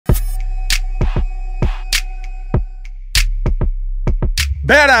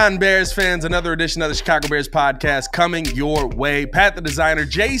Bet on Bears fans, another edition of the Chicago Bears podcast coming your way. Pat the designer,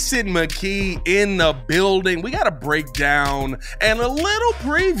 Jason McKie in the building. We got a breakdown and a little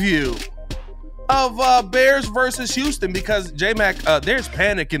preview of Bears versus Houston because, J-Mac, there's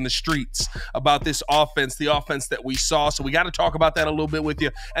panic in the streets about this offense, the offense that we saw. So we got to talk about that a little bit with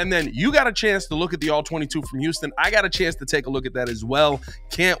you. And then you got a chance to look at the All-22 from Houston. I got a chance to take a look at that as well.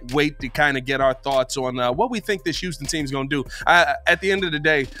 Can't wait to kind of get our thoughts on what we think this Houston team's going to do. At the end of the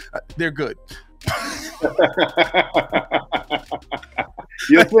day, they're good.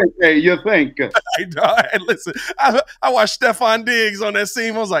 You think, hey, you think. I know. And listen, I watched Stephon Diggs on that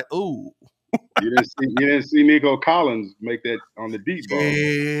scene. I was like, ooh. You didn't see Nico Collins make that on the deep ball.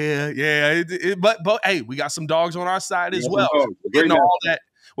 Yeah. But hey, we got some dogs on our side as well. We're getting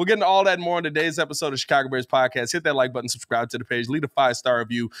to all that more in today's episode of Chicago Bears Podcast. Hit that like button, subscribe to the page, leave a 5-star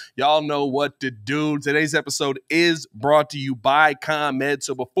review. Y'all know what to do. Today's episode is brought to you by ComEd.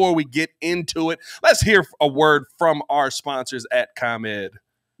 So before we get into it, let's hear a word from our sponsors at ComEd.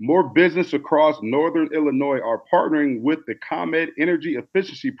 More business across Northern Illinois are partnering with the ComEd Energy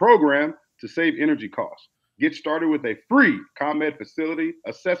Efficiency Program to save energy costs. Get started with a free ComEd facility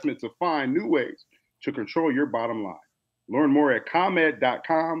assessment to find new ways to control your bottom line. Learn more at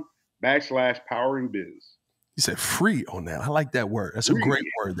ComEd.com/poweringbiz. You said free on that. I like that word. That's a great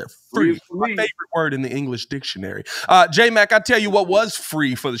word. That free. My favorite word in the English dictionary. J-Mac, I tell you what was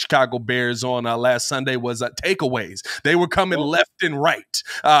free for the Chicago Bears on last Sunday was takeaways. They were coming left and right.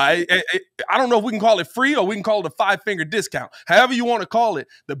 I don't know if we can call it free or we can call it a 5-finger discount. However you want to call it,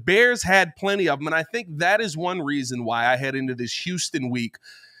 the Bears had plenty of them, and I think that is one reason why I head into this Houston week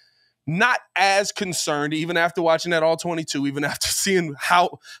not as concerned, even after watching that All-22, even after seeing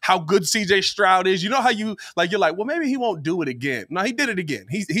how good CJ Stroud is. You know how you're like, well, maybe he won't do it again. No, he did it again.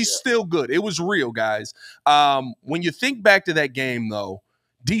 He's still good. It was real, guys. When you think back to that game, though,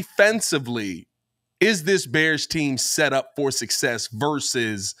 defensively, is this Bears team set up for success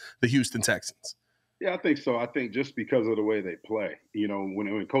versus the Houston Texans? Yeah, I think so. I think just because of the way they play. You know,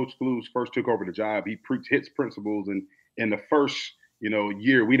 when Coach Blues first took over the job, he preached hits principles, and in the first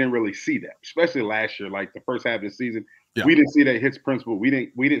year, we didn't really see that, especially last year, like the first half of the season. Yeah. We didn't see that hits principle. We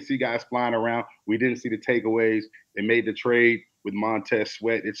didn't see guys flying around. We didn't see the takeaways. They made the trade with Montez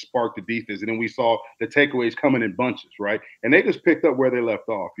Sweat. It sparked the defense. And then we saw the takeaways coming in bunches, right? And they just picked up where they left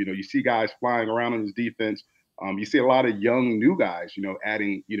off. You see guys flying around on this defense. You see a lot of young, new guys,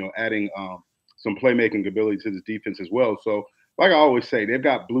 adding some playmaking ability to this defense as well. So, like I always say, they've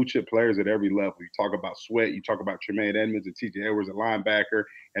got blue chip players at every level. You talk about Sweat, you talk about Tremaine Edmonds and TJ Edwards at linebacker,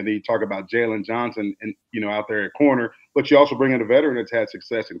 and then you talk about Jalen Johnson and out there at corner. But you also bring in a veteran that's had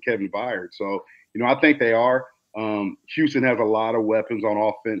success in Kevin Byard. So, I think they are. Houston has a lot of weapons on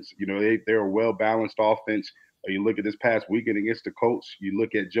offense. They're a well-balanced offense. You look at this past weekend against the Colts. You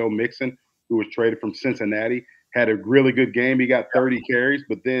look at Joe Mixon, who was traded from Cincinnati, had a really good game. He got 30 carries,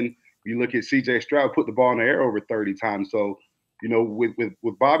 but then you look at CJ Stroud, put the ball in the air over 30 times. So,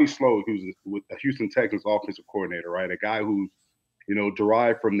 with Bobby Slow, who's with the Houston Texans offensive coordinator, right? A guy who's,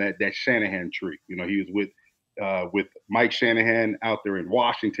 derived from that Shanahan tree. He was with Mike Shanahan out there in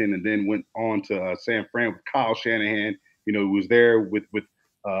Washington, and then went on to San Fran with Kyle Shanahan. Who was there with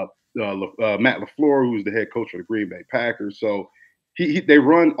Matt LaFleur, who's the head coach for the Green Bay Packers. So they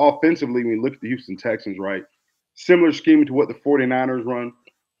run offensively. When you look at the Houston Texans, right? Similar scheme to what the 49ers run.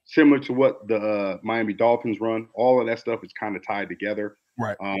 Similar to what the Miami Dolphins run. All of that stuff is kind of tied together.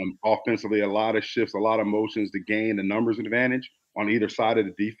 Right. Offensively, a lot of shifts, a lot of motions to gain the numbers advantage on either side of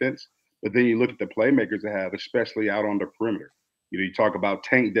the defense. But then you look at the playmakers they have, especially out on the perimeter. You talk about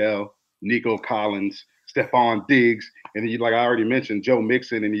Tank Dell, Nico Collins, Stephon Diggs, and then like I already mentioned, Joe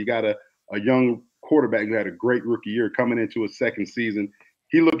Mixon, and you got a young quarterback who had a great rookie year coming into his second season.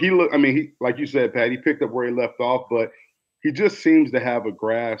 He looked. I mean, like you said, Pat, he picked up where he left off, but he just seems to have a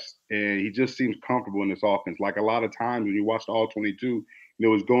grasp, and he just seems comfortable in this offense. Like a lot of times when you watch the All-22,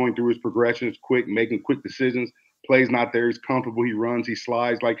 he's going through his progressions quick, making quick decisions. Play's not there. He's comfortable. He runs. He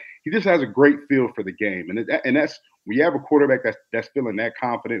slides. Like he just has a great feel for the game. And that's when you have a quarterback that's feeling that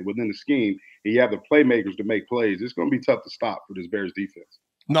confident within the scheme, and you have the playmakers to make plays. It's going to be tough to stop for this Bears defense.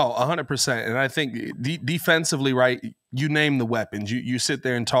 No, 100%. And I think defensively, right, you name the weapons. You sit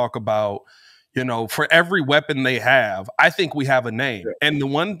there and talk about, for every weapon they have, I think we have a name. Yeah. And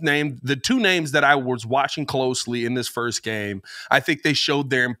the two names that I was watching closely in this first game, I think they showed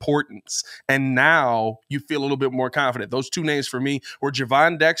their importance. And now you feel a little bit more confident. Those two names for me were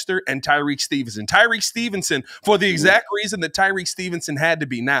Javon Dexter and Tyreek Stevenson. Tyreek Stevenson, for the exact reason that Tyreek Stevenson had to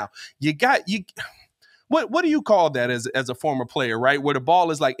be. Now, what do you call that as a former player, right? Where the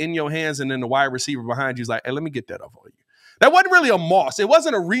ball is like in your hands and then the wide receiver behind you is like, hey, let me get that up for you. That wasn't really a Moss. It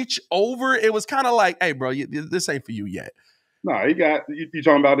wasn't a reach over. It was kind of like, hey, bro, this ain't for you yet. No, he got you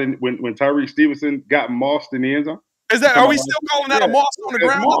talking about when Tyreek Stevenson got mossed in the end zone. Are we still calling that a Moss on the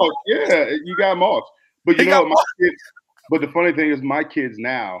ground? Moss. Yeah, you got moss. But you know, but the funny thing is, my kids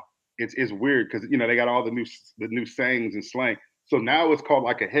now, it's weird because they got all the new sayings and slang. So now it's called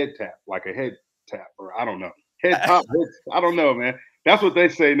like a head tap, or I don't know, head top. I don't know, man. That's what they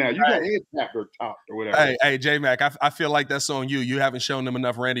say now. You got head tap or top or whatever. Hey, J-Mac, I feel like that's on you. You haven't shown them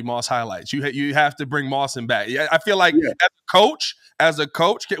enough Randy Moss highlights. You have to bring Mawson back. I feel like as a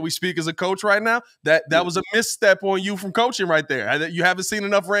coach, can we speak as a coach right now? That was a misstep on you from coaching right there. You haven't seen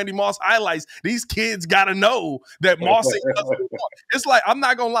enough Randy Moss highlights. These kids got to know that Moss it's like, I'm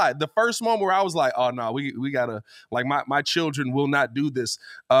not going to lie. The first moment where I was like, oh, no, we got to, like, my children will not do this.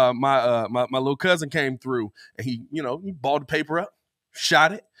 My little cousin came through, and he balled the paper up,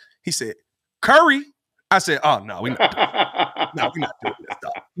 shot it. He said, Curry. I said, oh, no, we're not doing this,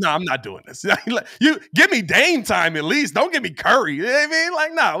 dog. No, I'm not doing this. You give me Dame time at least. Don't give me Curry. You know what I mean?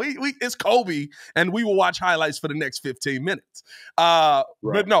 Like, no, it's Kobe, and we will watch highlights for the next 15 minutes. Right.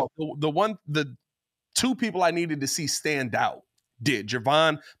 But no, the two people I needed to see stand out did.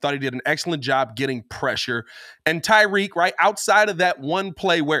 Javon thought he did an excellent job getting pressure. And Tyreek, right, outside of that one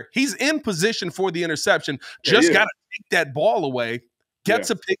play where he's in position for the interception, just got to take that ball away.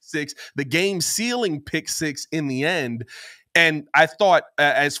 Gets a pick six, the game-sealing pick six in the end. And I thought,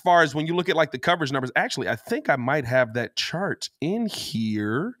 as far as when you look at, like, the coverage numbers, actually, I think I might have that chart in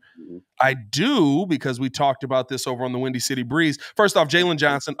here. I do, because we talked about this over on the Windy City Breeze. First off, Jalen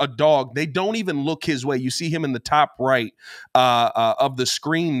Johnson, a dog. They don't even look his way. You see him in the top right of the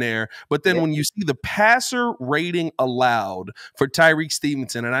screen there. But then when you see the passer rating allowed for Tyreek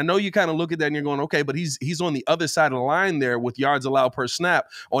Stevenson, and I know you kind of look at that and you're going, okay, but he's on the other side of the line there with yards allowed per snap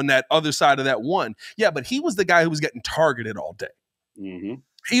on that other side of that one. Yeah, but he was the guy who was getting targeted all day. Mm-hmm.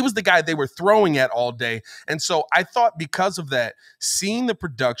 He was the guy they were throwing at all day. And so I thought, because of that, seeing the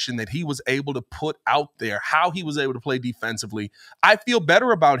production that he was able to put out there, how he was able to play defensively, I feel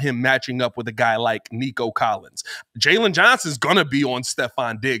better about him matching up with a guy like Nico Collins. Jalen Johnson's going to be on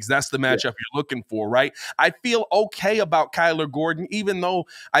Stephon Diggs. That's the matchup you're looking for, right? I feel okay about Kyler Gordon, even though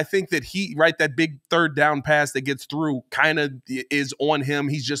I think that that big third down pass that gets through kind of is on him.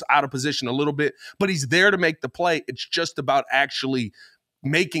 He's just out of position a little bit, but he's there to make the play. It's just about actually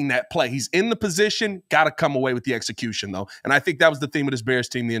making that play. He's in the position, got to come away with the execution, though. And I think that was the theme of this Bears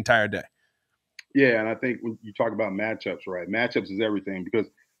team the entire day. Yeah, and I think when you talk about matchups, right? Matchups is everything, because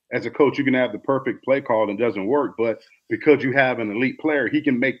as a coach, you can have the perfect play call and it doesn't work, but because you have an elite player, he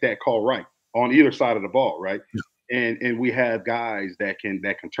can make that call right on either side of the ball, right? Yeah. And we have guys that can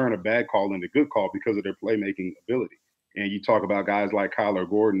turn a bad call into a good call because of their playmaking ability. And you talk about guys like Kyler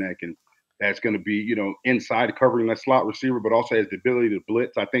Gordon that's going to be, inside covering that slot receiver, but also has the ability to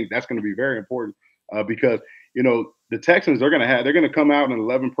blitz. I think that's going to be very important because, the Texans, they're going to come out in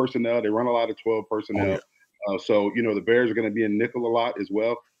 11 personnel. They run a lot of 12 personnel. Oh, yeah. So, the Bears are going to be in nickel a lot as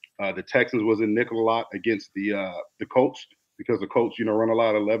well. The Texans was in nickel a lot against the Colts, because the Colts, run a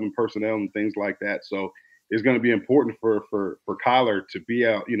lot of 11 personnel and things like that. So it's going to be important for Kyler to be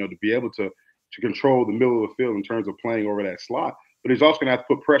out, to be able to control the middle of the field in terms of playing over that slot. But he's also going to have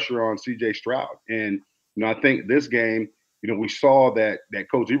to put pressure on CJ Stroud. And, I think this game, we saw that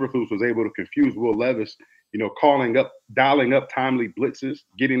Coach Eberflus was able to confuse Will Levis, dialing up timely blitzes,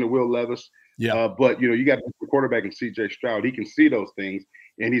 getting to Will Levis. Yeah. But, you got the quarterback in CJ Stroud. He can see those things,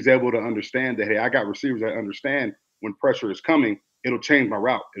 and he's able to understand that, hey, I got receivers that understand when pressure is coming, it'll change my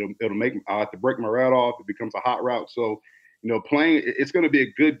route. I'll have to break my route off. It becomes a hot route. So, it's going to be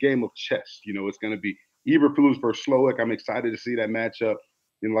a good game of chess. It's going to be Eberflus versus Slowick. I'm excited to see that matchup.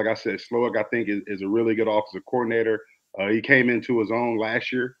 Like I said, Slowick, I think, is a really good offensive coordinator. He came into his own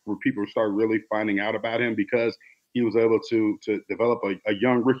last year where people started really finding out about him because he was able to develop a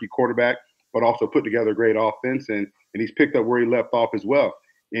young rookie quarterback, but also put together a great offense. And he's picked up where he left off as well.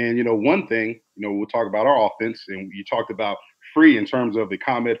 And, one thing, we'll talk about our offense, and you talked about free in terms of the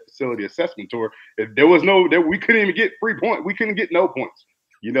ComEd Facility Assessment Tour. If we couldn't even get free points. We couldn't get no points.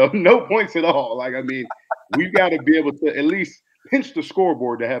 No points at all. Like, I mean, we've got to be able to at least pinch the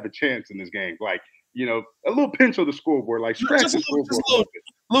scoreboard to have a chance in this game. Like, a little pinch of the scoreboard, like scratch the scoreboard. Just a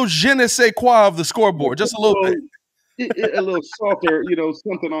little je ne sais quoi of the scoreboard, just a little bit. A little salter,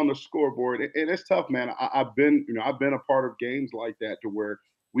 something on the scoreboard. And it's tough, man. I've been a part of games like that to where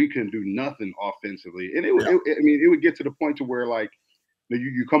we can do nothing offensively. And it would get to the point to where, like,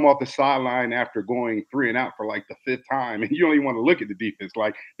 you come off the sideline after going 3 and out for like the 5th time, and you don't even want to look at the defense.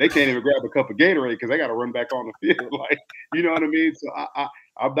 Like, they can't even grab a cup of Gatorade because they got to run back on the field. Like, you know what I mean? So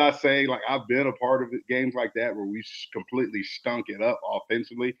I'm not saying like I've been a part of games like that where we completely stunk it up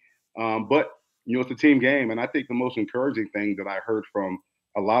offensively. But it's a team game, and I think the most encouraging thing that I heard from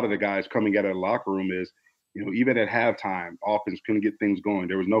a lot of the guys coming out of the locker room is, even at halftime, offense couldn't get things going.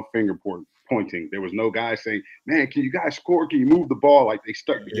 There was no finger pointing. There was no guy saying, "Man, can you guys score? Can you move the ball?" Like they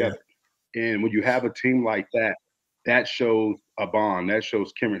stuck together. And when you have a team like that, that shows a bond. That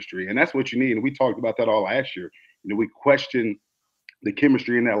shows chemistry, and that's what you need. And we talked about that all last year. We questioned the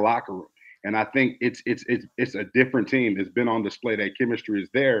chemistry in that locker room, and I think it's a different team. It's been on display. That chemistry is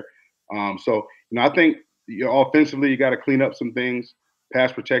there. So I think offensively, you got to clean up some things.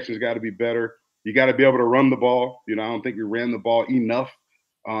 Pass protection's got to be better. You got to be able to run the ball. I don't think we ran the ball enough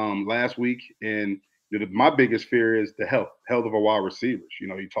last week. And my biggest fear is the health of our wide receivers.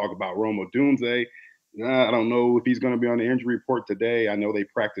 You talk about Rome Odunze. I don't know if he's going to be on the injury report today. I know they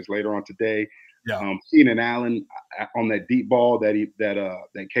practice later on today. Yeah. Keenan Allen on that deep ball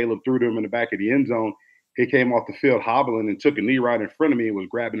that Caleb threw to him in the back of the end zone. He came off the field hobbling and took a knee right in front of me and was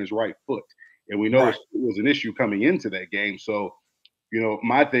grabbing his right foot. And we know it was an issue coming into that game. So,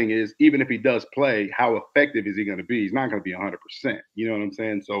 my thing is, even if he does play, how effective is he going to be? He's not going to be 100%. You know what I'm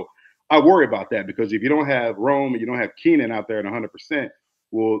saying? So I worry about that, because if you don't have Rome and you don't have Keenan out there at 100%,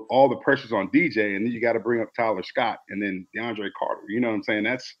 well, all the pressure's on DJ, and then you got to bring up Tyler Scott and then DeAndre Carter. You know what I'm saying?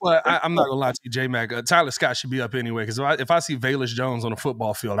 I'm not gonna lie to you, J Mac. Tyler Scott should be up anyway, because if I see Velus Jones on a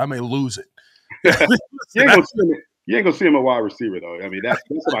football field, I may lose it. You ain't gonna see him a wide receiver though. I mean, that's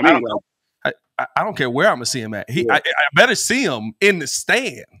what I mean. I don't care where I'm gonna see him at. I better see him in the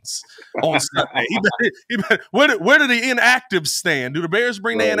stands on Sunday. Where do the inactives stand? Do the Bears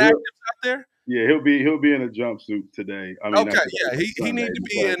bring the inactives out there? Yeah, he'll be in a jumpsuit today. I mean, okay, yeah, he need to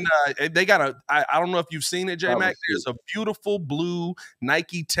be in. They got I don't know if you've seen it, J Mac. There's a beautiful blue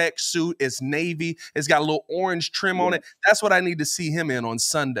Nike Tech suit. It's navy. It's got a little orange trim on it. That's what I need to see him in on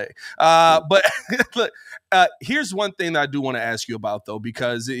Sunday. But look, here's one thing that I do want to ask you about though,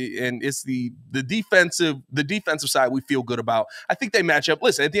 because it's the defensive side we feel good about. I think they match up.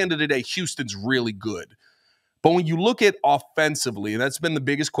 Listen, at the end of the day, Houston's really good. But when you look at offensively, and that's been the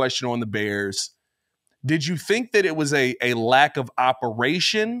biggest question on the Bears, did you think that it was a lack of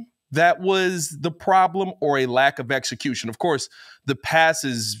operation that was the problem, or a lack of execution? Of course, the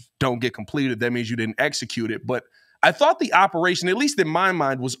passes don't get completed. That means you didn't execute it. But I thought the operation, at least in my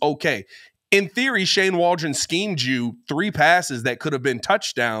mind, was okay. In theory, Shane Waldron schemed you 3 passes that could have been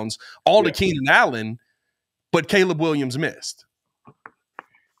touchdowns, all to Keenan Allen, but Caleb Williams missed.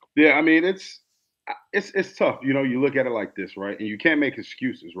 Yeah, I mean, it's tough. You look at it like this, right? And you can't make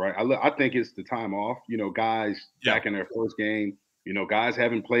excuses, right? I think it's the time off. Guys back in their first game, guys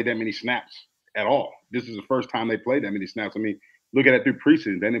haven't played that many snaps at all. This is the first time they played that many snaps. I mean, look at it through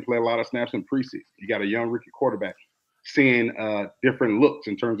preseason. They didn't play a lot of snaps in preseason. You got a young rookie quarterback seeing different looks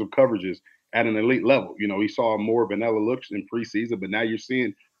in terms of coverages at an elite level. He saw more vanilla looks in preseason, but now you're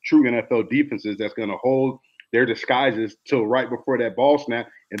seeing true NFL defenses that's going to hold their disguises till right before that ball snap.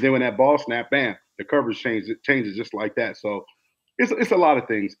 And then when that ball snap, bam, the coverage changes just like that. So it's a lot of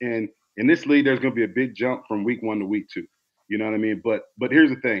things. And in this league, there's going to be a big jump from week 1 to week 2. You know what I mean? But here's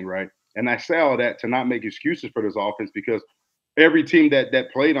the thing, right? And I say all that to not make excuses for this offense, because every team that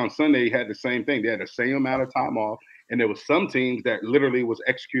played on Sunday had the same thing. They had the same amount of time off. And there was some teams that literally was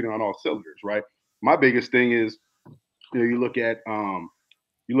executing on all cylinders, right? My biggest thing is, you look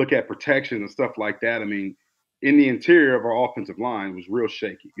at protection and stuff like that. I mean, in the interior of our offensive line was real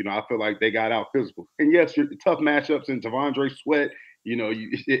shaky. I feel like they got out physical. And yes, tough matchups in Tavondre Sweat,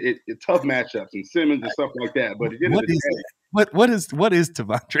 tough matchups and Simmons and stuff like that. But at the end of the day, what is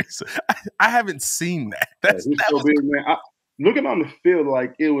Tavondre? I haven't seen that. That's so big, man. Looking on the field,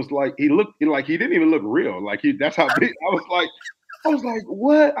 like it was like he looked like he didn't even look real. Like that's how big. I was like,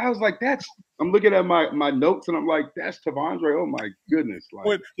 what? I was like, I'm looking at my notes and I'm like, that's Tavondre. Oh my goodness!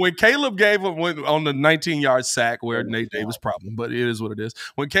 Like when Caleb gave him on the 19-yard sack where Nate Davis' problem, but it is what it is.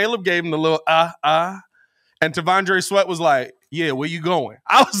 When Caleb gave him the little and Tavondre Sweat was like, "Yeah, where you going?"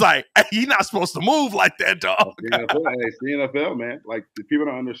 I was like, hey, "You're not supposed to move like that, dog." It's the NFL, man. Like the people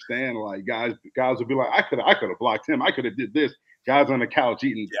don't understand. Like guys will be like, I could have blocked him. I could have did this. Guys on the couch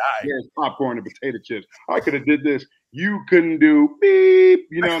eating popcorn and potato chips. I could have did this. You couldn't do beep.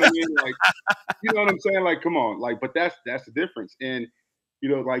 You know what I mean? Like, you know what I'm saying? Like, come on. Like, but that's the difference. And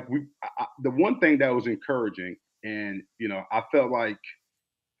like the one thing that was encouraging, and I felt like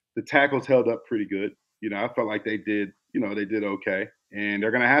the tackles held up pretty good. I felt like they did okay. And they're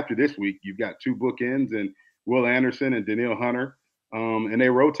going to have to this week. You've got 2 bookends and Will Anderson and Daniil Hunter. And they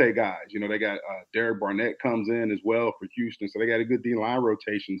rotate guys. They got Derek Barnett comes in as well for Houston. So they got a good D-line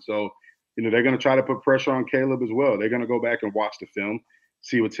rotation. So, they're going to try to put pressure on Caleb as well. They're going to go back and watch the film.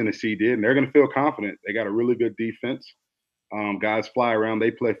 see what Tennessee did, and they're going to feel confident. They got a really good defense. Guys fly around.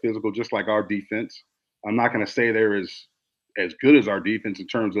 They play physical just like our defense. I'm not going to say they're as good as our defense in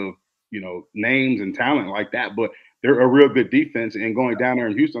terms of, names and talent like that, but they're a real good defense. And going down there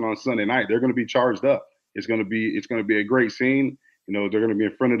in Houston on Sunday night, they're going to be charged up. It's going to be a great scene. They're going to be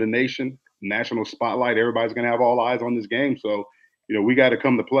in front of the nation, national spotlight. Everybody's going to have all eyes on this game. So, we got to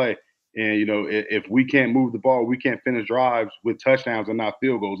come to play. And, if we can't move the ball, we can't finish drives with touchdowns and not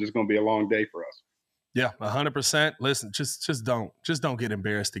field goals, it's going to be a long day for us. Yeah, 100%. Listen, just don't get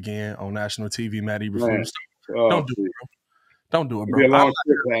embarrassed again on national TV, Matt Eberflus. Don't do it, bro. Don't do it, bro. It'll be a long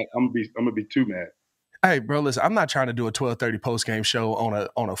trip, Matt. I'm gonna be too mad. Hey, bro, listen, I'm not trying to do a 12:30 post-game show on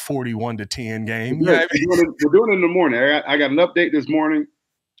a 41-10 game. We're doing it in the morning. I got an update this morning.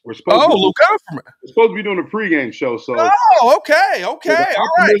 We're supposed to be doing a pregame show. So okay. All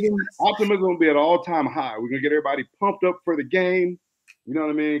right. Optimism will be at an all-time high. We're gonna get everybody pumped up for the game. You know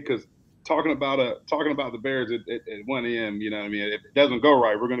what I mean? Because talking about the Bears at 1 a.m. You know what I mean? If it doesn't go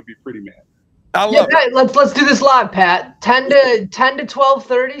right, we're gonna be pretty mad. I love it. Let's do this live, Pat. 10 to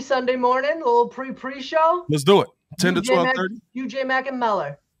 12:30 Sunday morning, a little pre-show. Let's do it. 10 to 12:30. UJ Mack and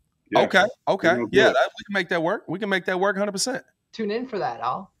Meller. Yeah. Okay. Yeah, we can make that work. 100%. Tune in for that,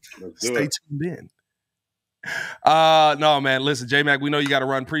 Al. Stay tuned in. No, man. Listen, J Mac, we know you got to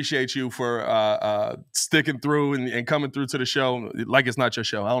run. Appreciate you for sticking through and coming through to the show like it's not your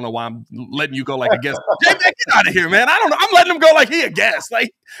show. I don't know why I'm letting you go like a guest. J Mac, get out of here, man. I don't know. I'm letting him go like he a guest.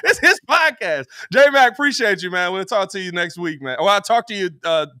 Like it's his podcast. J Mac, appreciate you, man. We'll talk to you next week, man. Or I'll talk to you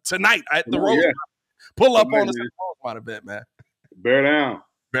tonight at the Rose. Yeah. Pull up on us at the Rose event, man. Bear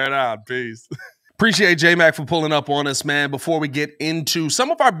down. Peace. Appreciate J-Mac for pulling up on us, man. Before we get into some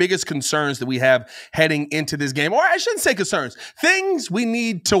of our biggest concerns that we have heading into this game, or I shouldn't say concerns, things we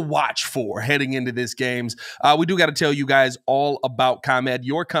need to watch for heading into this games, we do got to tell you guys all about ComEd.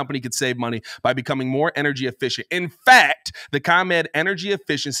 Your company could save money by becoming more energy efficient. In fact, the ComEd Energy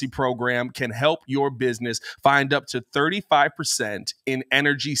Efficiency Program can help your business find up to 35% in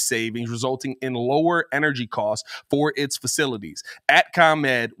energy savings, resulting in lower energy costs for its facilities. At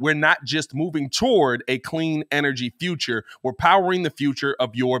ComEd, we're not just moving toward a clean energy future. We're powering the future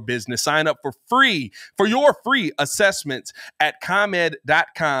of your business. Sign up for your free assessments at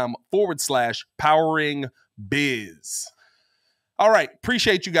comed.com/powering biz. All right.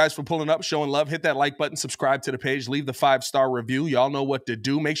 Appreciate you guys for pulling up, showing love. Hit that like button, subscribe to the page, leave the 5-star review. Y'all know what to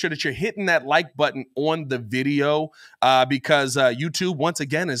do. Make sure that you're hitting that like button on the video because YouTube, once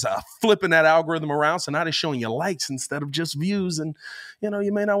again, is flipping that algorithm around. So now they're showing you likes instead of just views. And,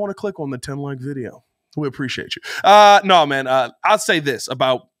 you may not want to click on the 10-like video. We appreciate you. No, man, I'll say this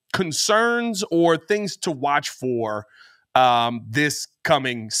about concerns or things to watch for this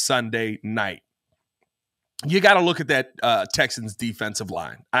coming Sunday night. You got to look at that Texans defensive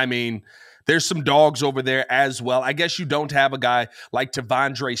line. I mean, there's some dogs over there as well. I guess you don't have a guy like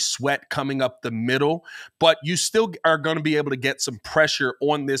T'Vondre Sweat coming up the middle, but you still are going to be able to get some pressure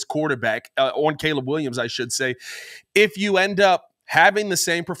on this quarterback, on Caleb Williams, I should say, if you end up having the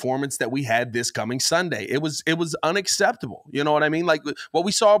same performance that we had this coming Sunday. It was unacceptable. You know what I mean? Like what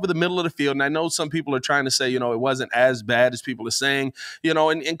we saw over the middle of the field, and I know some people are trying to say, it wasn't as bad as people are saying,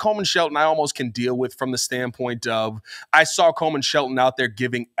 and Coleman Shelton I almost can deal with from the standpoint of I saw Coleman Shelton out there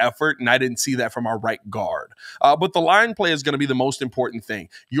giving effort, and I didn't see that from our right guard. But the line play is going to be the most important thing.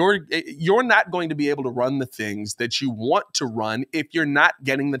 You're not going to be able to run the things that you want to run if you're not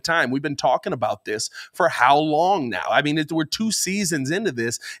getting the time. We've been talking about this for how long now? I mean, we're 2 seasons into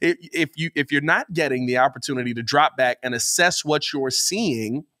this. If you're not getting the opportunity to drop back and assess what you're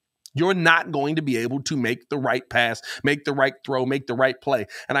seeing, you're not going to be able to make the right pass, make the right throw, make the right play.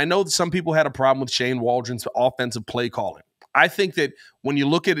 And I know that some people had a problem with Shane Waldron's offensive play calling. I think that when you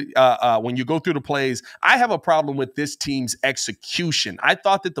look at it, when you go through the plays, I have a problem with this team's execution. I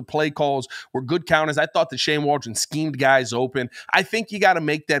thought that the play calls were good counters. I thought that Shane Waldron schemed guys open. I think you got to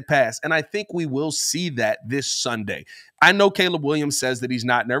make that pass, and I think we will see that this Sunday. I know Caleb Williams says that he's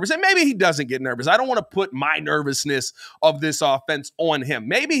not nervous, and maybe he doesn't get nervous. I don't want to put my nervousness of this offense on him.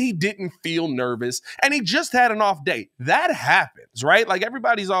 Maybe he didn't feel nervous, and he just had an off day. That happens, right? Like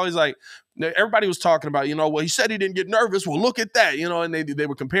everybody's always like, everybody was talking about, well, he said he didn't get nervous. Well, look at that, and they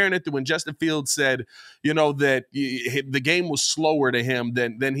were comparing it to when Justin Fields said, that the game was slower to him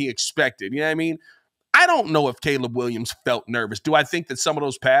than he expected. You know what I mean? I don't know if Caleb Williams felt nervous. Do I think that some of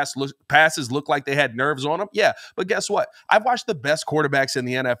those passes look like they had nerves on them? Yeah, but guess what? I've watched the best quarterbacks in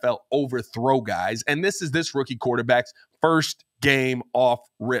the NFL overthrow guys, and this is this rookie quarterback's first game off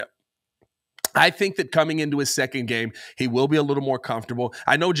rip. I think that coming into his second game, he will be a little more comfortable.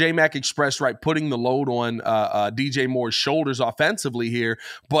 I know J-Mac expressed, right, putting the load on DJ Moore's shoulders offensively here,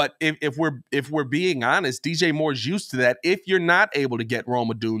 but if we're being honest, DJ Moore's used to that. If you're not able to get Rome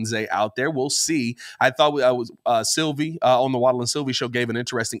Odunze out there, we'll see. I thought Sylvie on the Waddle and Sylvie show gave an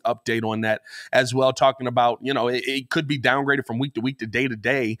interesting update on that as well, talking about, it could be downgraded from week to week to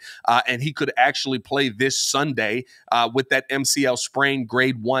day, and he could actually play this Sunday with that MCL sprain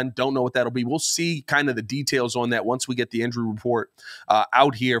grade 1. Don't know what that'll be. We'll see kind of the details on that once we get the injury report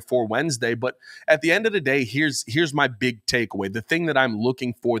out here for Wednesday. But at the end of the day, here's my big takeaway. The thing that I'm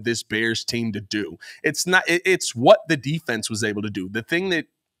looking for this Bears team to do, it's what the defense was able to do. The thing that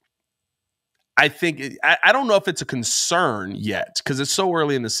I think, I don't know if it's a concern yet because it's so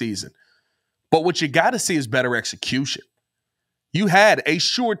early in the season, but what you got to see is better execution. You had a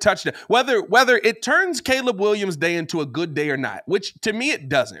sure touchdown. Whether it turns Caleb Williams' day into a good day or not, which to me it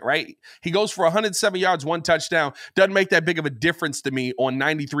doesn't, right? He goes for 107 yards, 1 touchdown. Doesn't make that big of a difference to me on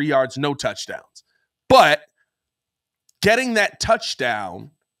 93 yards, no touchdowns. But getting that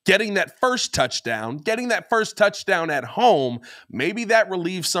touchdown, getting that first touchdown at home, maybe that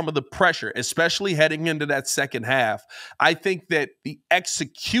relieves some of the pressure, especially heading into that second half. I think that the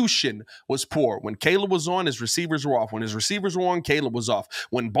execution was poor. When Caleb was on, his receivers were off. When his receivers were on, Caleb was off.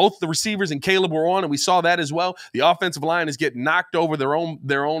 When both the receivers and Caleb were on, and we saw that as well, the offensive line is getting knocked over their own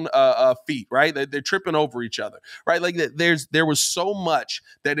feet, right? They're tripping over each other, right? Like there was so much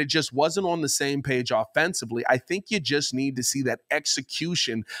that it just wasn't on the same page offensively. I think you just need to see that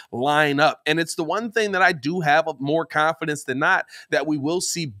execution line up. And it's the one thing that I do have more confidence than not that we will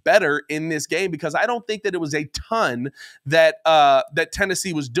see better in this game, because I don't think that it was a ton that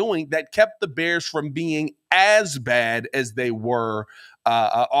Tennessee was doing that kept the Bears from being as bad as they were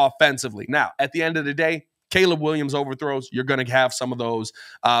offensively. Now, at the end of the day, Caleb Williams overthrows, you're going to have some of those,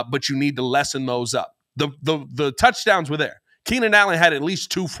 but you need to lessen those up. The touchdowns were there. Keenan Allen had at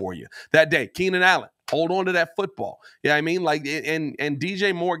least 2 for you that day. Keenan Allen, hold on to that football. Yeah, I mean, like, and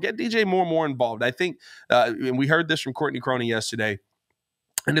DJ Moore, get DJ Moore more involved. I think, and we heard this from Courtney Cronin yesterday,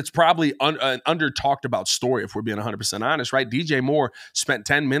 and it's probably an under-talked about story if we're being 100% honest, right? DJ Moore spent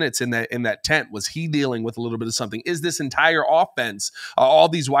 10 minutes in that tent. Was he dealing with a little bit of something? Is this entire offense, all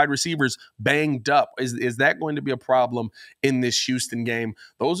these wide receivers banged up? Is that going to be a problem in this Houston game?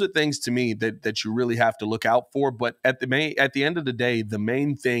 Those are things to me that you really have to look out for. But at the end of the day, the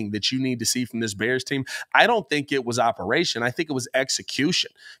main thing that you need to see from this Bears team, I don't think it was operation. I think it was execution.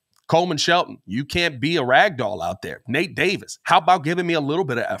 Coleman Shelton, you can't be a ragdoll out there. Nate Davis, how about giving me a little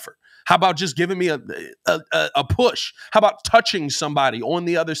bit of effort? How about just giving me a push? How about touching somebody on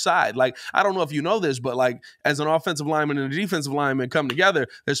the other side? Like, I don't know if you know this, but like as an offensive lineman and a defensive lineman come together,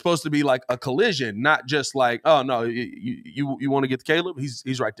 there's supposed to be like a collision, not just like, oh no, you want to get to Caleb?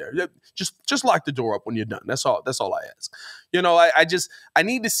 He's right there. Just lock the door up when you're done. That's all I ask. I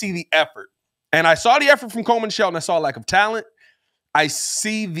need to see the effort. And I saw the effort from Coleman Shelton. I saw a lack of talent. I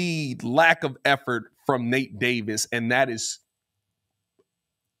see the lack of effort from Nate Davis, and that is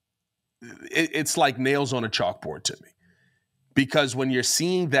it's like nails on a chalkboard to me. Because when you're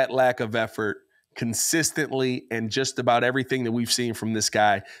seeing that lack of effort consistently and just about everything that we've seen from this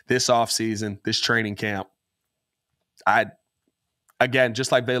guy this offseason, this training camp, again,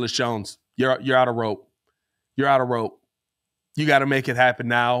 just like Velus Jones, you're out of rope. You're out of rope. You got to make it happen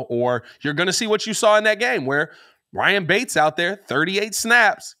now, or you're going to see what you saw in that game where Ryan Bates out there, 38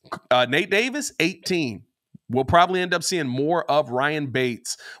 snaps. Nate Davis, 18. We'll probably end up seeing more of Ryan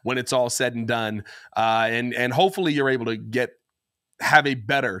Bates when it's all said and done. And hopefully you're able to have a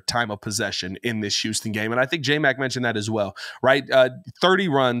better time of possession in this Houston game. And I think J-Mac mentioned that as well, right? 30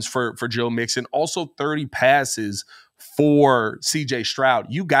 runs for Joe Mixon, also 30 passes for CJ Stroud.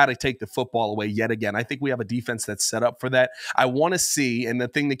 You got to take the football away yet again. I think we have a defense that's set up for that. I want to see, and the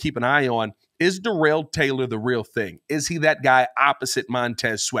thing to keep an eye on, is Darrell Taylor the real thing? Is he that guy opposite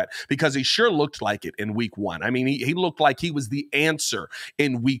Montez Sweat? Because he sure looked like it in week 1. I mean, he looked like he was the answer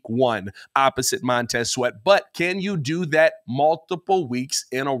in week 1 opposite Montez Sweat. But can you do that multiple weeks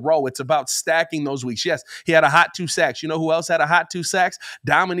in a row? It's about stacking those weeks. Yes, he had a hot 2 sacks. You know who else had a hot 2 sacks?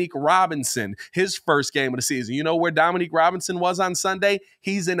 Dominique Robinson, his first game of the season. You know where Dominique Robinson was on Sunday?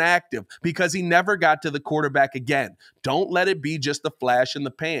 He's inactive because he never got to the quarterback again. Don't let it be just a flash in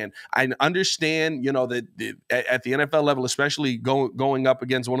the pan. I understand understand, you know, that at the NFL level, especially going up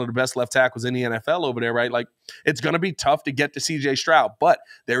against one of the best left tackles in the NFL over there, right? Like, it's going to be tough to get to CJ Stroud, but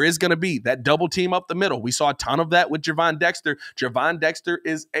there is going to be that double team up the middle. We saw a ton of that with Javon Dexter. Javon Dexter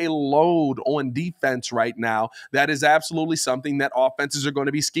is a load on defense right now. That is absolutely something that offenses are going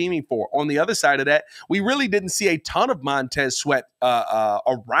to be scheming for. On the other side of that, we really didn't see a ton of Montez Sweat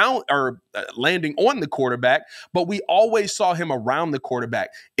around or landing on the quarterback, but we always saw him around the quarterback.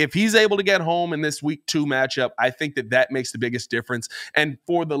 If he's able to get home in this week 2 matchup, I think that makes the biggest difference. And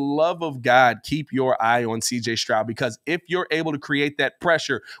for the love of God, keep your eye on CJ Stroud, because if you're able to create that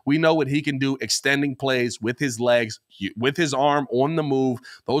pressure, we know what he can do extending plays with his legs, with his arm on the move.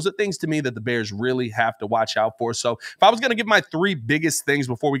 Those are things to me that the Bears really have to watch out for. So if I was going to give my 3 biggest things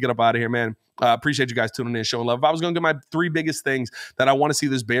before we get up out of here, man, appreciate you guys tuning in, showing love. If I was going to give my 3 biggest things that I want to see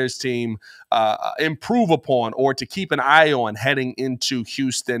this Bears team improve upon or to keep an eye on heading into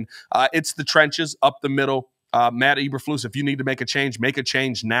Houston, it's the trenches up the middle. Matt Eberflus, if you need to make a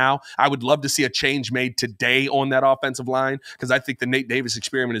change now. I would love to see a change made today on that offensive line, because I think the Nate Davis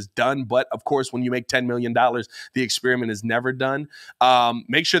experiment is done. But, of course, when you make $10 million, the experiment is never done.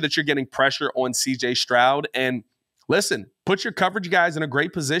 Make sure that you're getting pressure on CJ Stroud. And, listen, put your coverage guys in a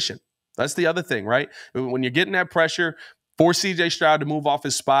great position. That's the other thing, right? When you're getting that pressure, force CJ Stroud to move off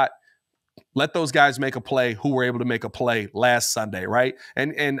his spot. Let those guys make a play who were able to make a play last Sunday, right?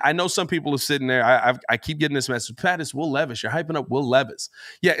 And I know some people are sitting there. I keep getting this message. Pat, it's Will Levis. You're hyping up Will Levis.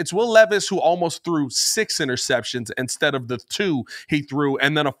 Yeah, it's Will Levis who almost threw 6 interceptions instead of the 2 he threw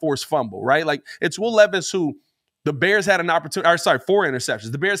and then a forced fumble, right? Like, it's Will Levis who the Bears had an opportunity, 4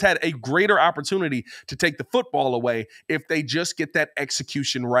 interceptions. The Bears had a greater opportunity to take the football away if they just get that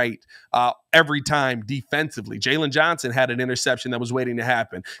execution right every time defensively. Jalen Johnson had an interception that was waiting to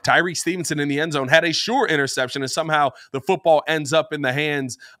happen. Tyreek Stevenson in the end zone had a sure interception, and somehow the football ends up in the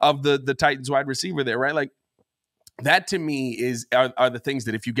hands of the Titans wide receiver there, right? Like, that to me are the things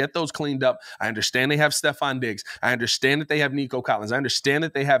that if you get those cleaned up, I understand they have Stephon Diggs. I understand that they have Nico Collins. I understand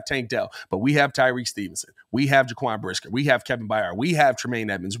that they have Tank Dell, but we have Tyreek Stevenson. We have Jaquan Brisker. We have Kevin Byard. We have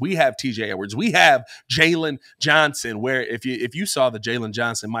Tremaine Edmonds. We have TJ Edwards. We have Jalen Johnson, where if you saw the Jalen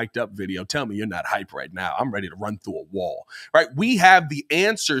Johnson mic'd up video, tell me you're not hype right now. I'm ready to run through a wall, right? We have the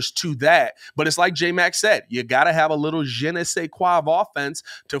answers to that, but it's like J Mack said, you got to have a little je ne sais quoi of offense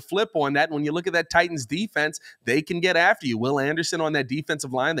to flip on that. When you look at that Titans defense, they can get after you. Will Anderson on that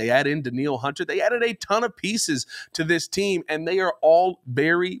defensive line, they add in Daniil Hunter. They added a ton of pieces to this team, and they are all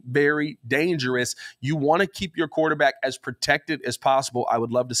very, very dangerous. You want to keep your quarterback as protected as possible. I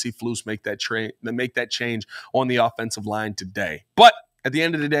would love to see Flus make that change on the offensive line today. But at the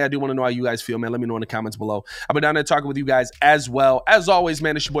end of the day, I do want to know how you guys feel, man. Let me know in the comments below. I've been down there talking with you guys as well. As always,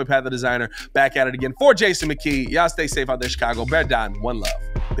 man, it's your boy, Pat the Designer, back at it again for Jason McKie. Y'all stay safe out there, Chicago. Bear down. One love.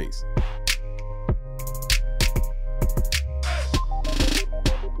 Peace.